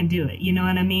you can do it. You know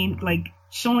what I mean? Like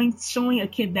showing a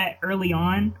kid that early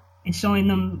on and showing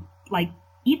them, like,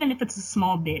 even if it's a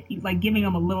small bit, like giving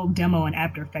them a little demo in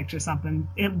After Effects or something,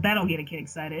 that'll get a kid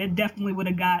excited. It definitely would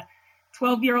have got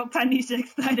 12-year-old Tynesha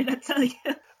excited, I tell you.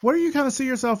 Where do you kind of see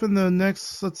yourself in the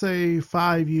next, let's say,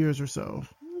 5 years or so?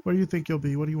 Where do you think you'll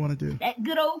be? What do you want to do? That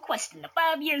good old question, the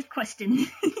 5 years question.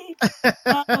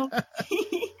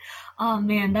 Oh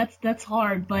man, that's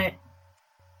hard, but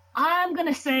I'm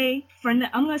gonna say for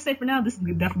now, this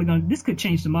could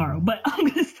change tomorrow, but I'm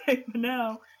gonna say for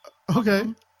now. Okay.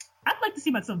 I'd like to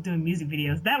see myself doing music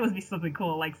videos. That would be something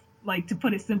cool. Like to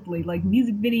put it simply, like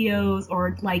music videos,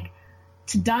 or like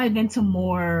to dive into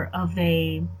more of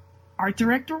a art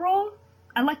director role.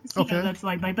 I'd like to see that. That's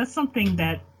like that's something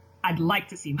that I'd like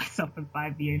to see myself in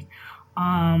 5 years.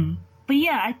 But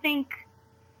yeah, I think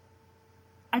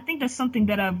that's something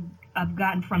that I've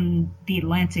gotten from the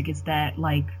Atlantic, is that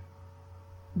like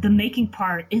the making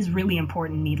part is really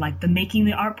important to me. Like the making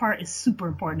the art part is super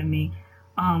important to me.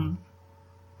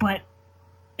 But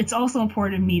it's also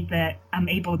important to me that I'm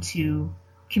able to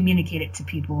communicate it to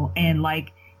people. And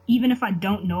like, even if I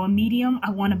don't know a medium, I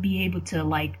want to be able to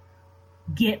like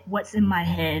get what's in my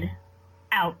head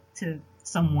out to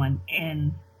someone.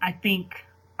 And I think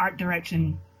art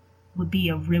direction would be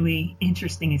a really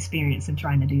interesting experience in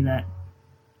trying to do that.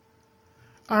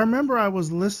 I remember I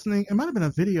was listening, it might have been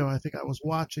a video I think I was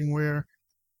watching, where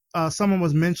someone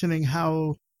was mentioning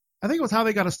how, I think it was how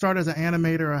they got to start as an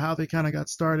animator, or how they kind of got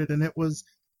started. And it was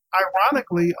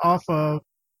ironically off of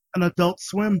an Adult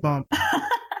Swim bump.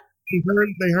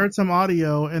 They heard some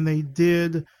audio and they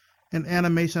did an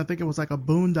animation. I think it was like a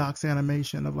Boondocks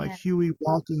animation of like Huey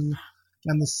walking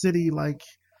and the city, like,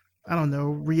 I don't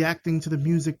know, reacting to the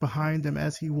music behind him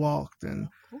as he walked. And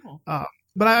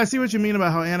but I see what you mean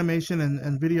about how animation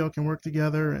and video can work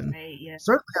together. And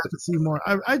certainly I could see more.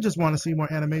 I just want to see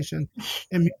more animation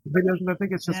in videos, and I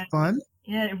think it's just fun.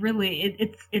 Yeah, it really,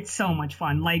 it's so much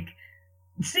fun. Like,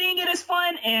 seeing it is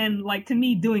fun, and like, to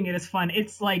me, doing it is fun.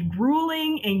 It's like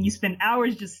grueling and you spend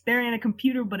hours just staring at a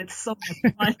computer, but it's so much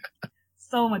fun.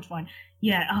 So much fun.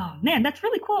 Yeah. Oh man, that's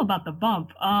really cool about the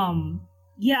bump.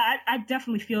 Yeah, I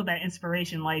definitely feel that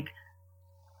inspiration. Like,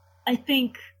 I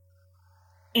think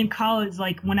in college,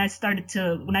 like when I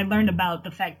learned about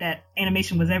the fact that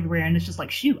animation was everywhere, and it's just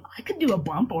like, shoot, I could do a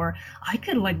bump, or I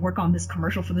could like work on this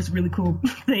commercial for this really cool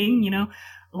thing, you know?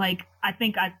 Like, I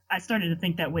think I started to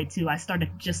think that way too. I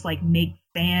started to just like make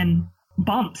fan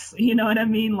bumps, you know what I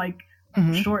mean? Like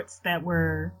shorts that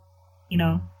were, you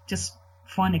know, just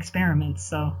fun experiments.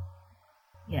 So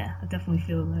yeah, I definitely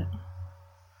feel that.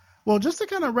 Well, just to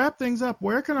kind of wrap things up,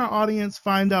 where can our audience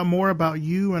find out more about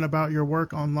you and about your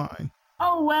work online?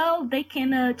 Oh, well, they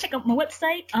can check out my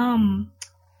website.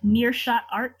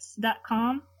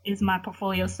 Nearshotarts.com is my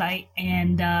portfolio site.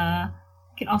 And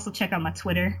you can also check out my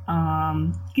Twitter.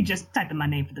 You can just type in my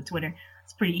name for the Twitter.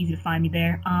 It's pretty easy to find me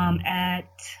there.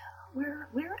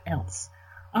 Where else?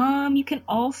 You can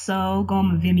also go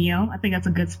on my Vimeo. I think that's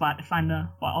a good spot to find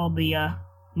all the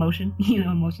motion,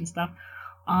 motion stuff.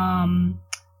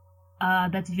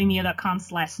 That's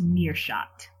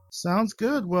vimeo.com/nearshot. Sounds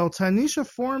good. Well, Tynesha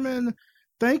Foreman,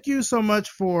 thank you so much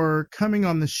for coming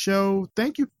on the show.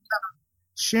 Thank you for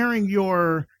sharing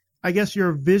your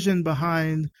vision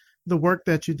behind the work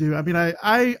that you do. I mean, I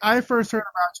first heard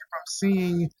about you from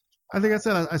seeing, I think I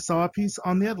said I saw a piece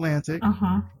on The Atlantic. Uh-huh.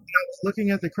 I was looking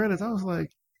at the credits. I was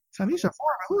like, Tynesha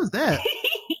Foreman, who is that?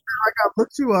 I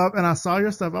looked you up and I saw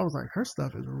your stuff. I was like, her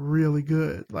stuff is really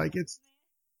good. Like it's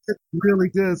really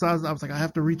good. So I was like, I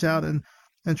have to reach out and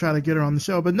try to get her on the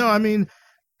show. But no, I mean,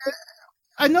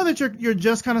 I know that you're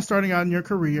just kind of starting out in your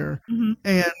career, mm-hmm.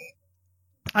 and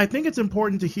I think it's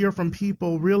important to hear from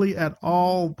people really at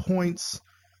all points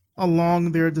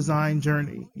along their design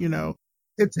journey. You know,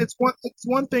 it's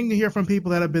one thing to hear from people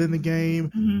that have been in the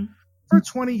game mm-hmm. for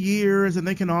 20 years and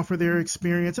they can offer their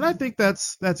experience, and I think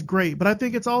that's great. But I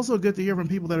think it's also good to hear from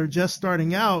people that are just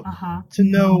starting out uh-huh. to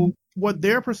know what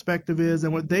their perspective is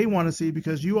and what they want to see,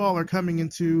 because you all are coming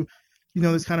into, you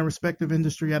know, this kind of respective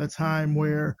industry at a time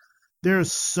where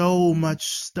there's so much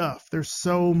stuff. There's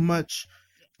so much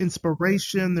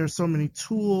inspiration. There's so many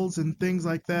tools and things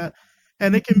like that.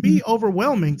 And it can be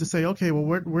overwhelming to say, okay, well,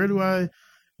 where do I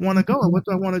want to go and what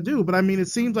do I want to do? But I mean, it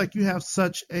seems like you have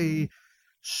such a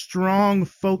strong,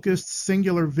 focused,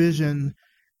 singular vision in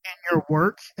your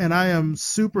work. And I am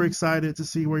super excited to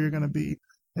see where you're going to be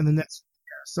in the next year.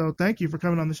 So thank you for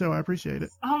coming on the show. I appreciate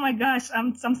it. Oh my gosh,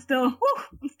 I'm still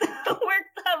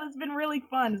worked up. It's been really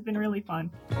fun.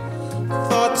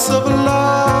 Thoughts of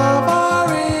love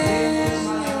are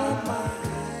in your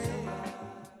mind.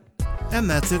 And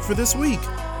that's it for this week.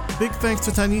 Big thanks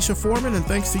to Tynesha Foreman, and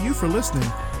thanks to you for listening.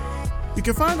 You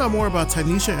can find out more about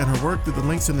Tynesha and her work through the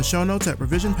links in the show notes at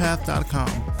revisionpath.com.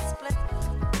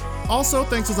 Also,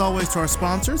 thanks as always to our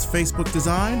sponsors, Facebook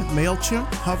Design,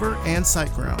 MailChimp, Hover, and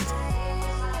SiteGround.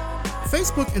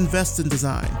 Facebook invests in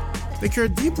design. They care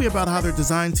deeply about how their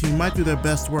design team might do their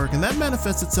best work, and that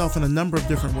manifests itself in a number of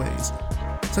different ways,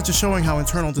 such as showing how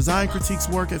internal design critiques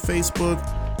work at Facebook,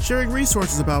 sharing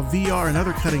resources about VR and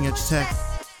other cutting-edge tech,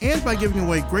 and by giving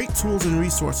away great tools and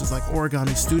resources like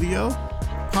Origami Studio,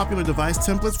 popular device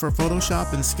templates for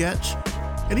Photoshop and Sketch,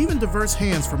 and even diverse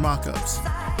hands for mockups.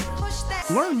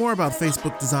 Learn more about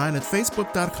Facebook Design at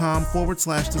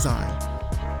facebook.com/design.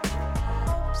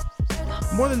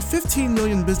 More than 15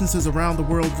 million businesses around the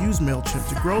world use MailChimp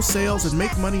to grow sales and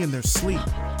make money in their sleep.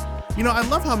 You know, I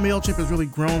love how MailChimp has really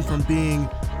grown from being,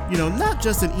 you know, not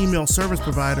just an email service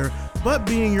provider, but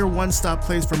being your one-stop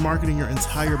place for marketing your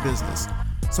entire business.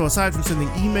 So aside from sending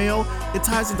email, it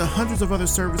ties into hundreds of other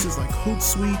services like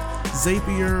Hootsuite,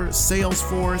 Zapier,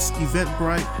 Salesforce,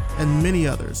 Eventbrite, and many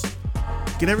others.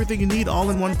 Get everything you need all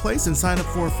in one place and sign up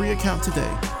for a free account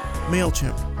today.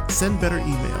 MailChimp. Send better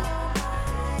email.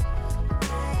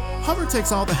 Hover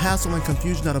takes all the hassle and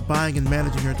confusion out of buying and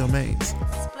managing your domains.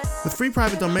 With free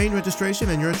private domain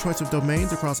registration and your choice of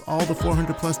domains across all the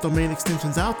 400 plus domain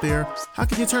extensions out there, how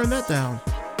can you turn that down?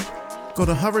 Go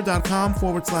to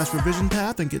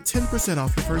hover.com/revisionpath and get 10%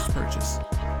 off your first purchase.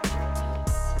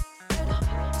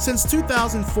 Since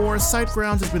 2004,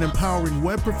 SiteGround has been empowering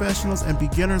web professionals and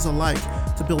beginners alike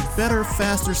to build better,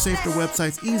 faster, safer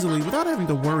websites easily without having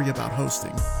to worry about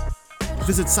hosting.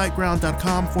 Visit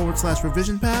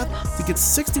siteground.com/revisionpath to get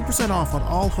 60% off on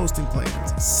all hosting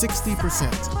plans.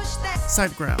 60%.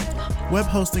 SiteGround. Web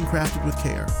hosting crafted with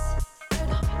care.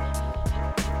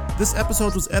 This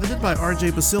episode was edited by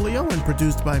RJ Basilio and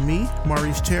produced by me,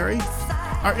 Maurice Cherry.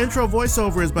 Our intro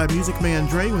voiceover is by Music Man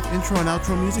Dre with intro and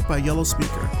outro music by Yellow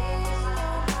Speaker.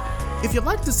 If you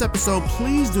liked this episode,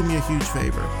 please do me a huge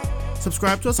favor.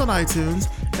 Subscribe to us on iTunes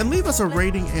and leave us a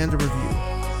rating and a review.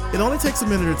 It only takes a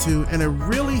minute or two, and it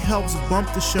really helps bump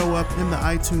the show up in the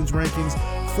iTunes rankings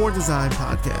for design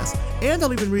podcasts. And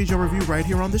I'll even read your review right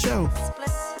here on the show.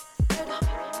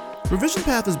 Revision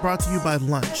Path is brought to you by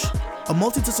Lunch, a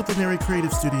multidisciplinary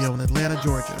creative studio in Atlanta,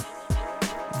 Georgia.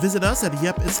 Visit us at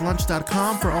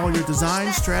yepitslunch.com for all your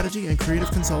design, strategy, and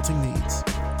creative consulting needs.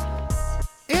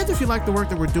 And if you like the work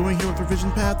that we're doing here with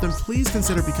Revision Path, then please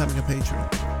consider becoming a patron.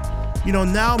 You know,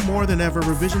 now more than ever,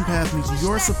 Revision Path needs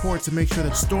your support to make sure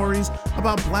that stories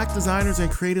about Black designers and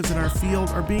creatives in our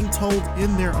field are being told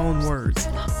in their own words.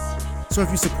 So if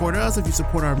you support us, if you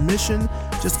support our mission,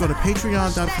 just go to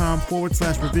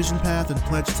patreon.com/revisionpath and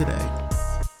pledge today.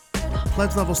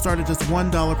 Pledge levels start at just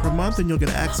 $1 per month, and you'll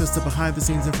get access to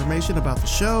behind-the-scenes information about the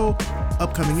show,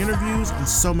 upcoming interviews, and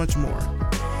so much more.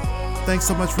 Thanks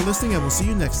so much for listening, and we'll see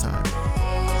you next time.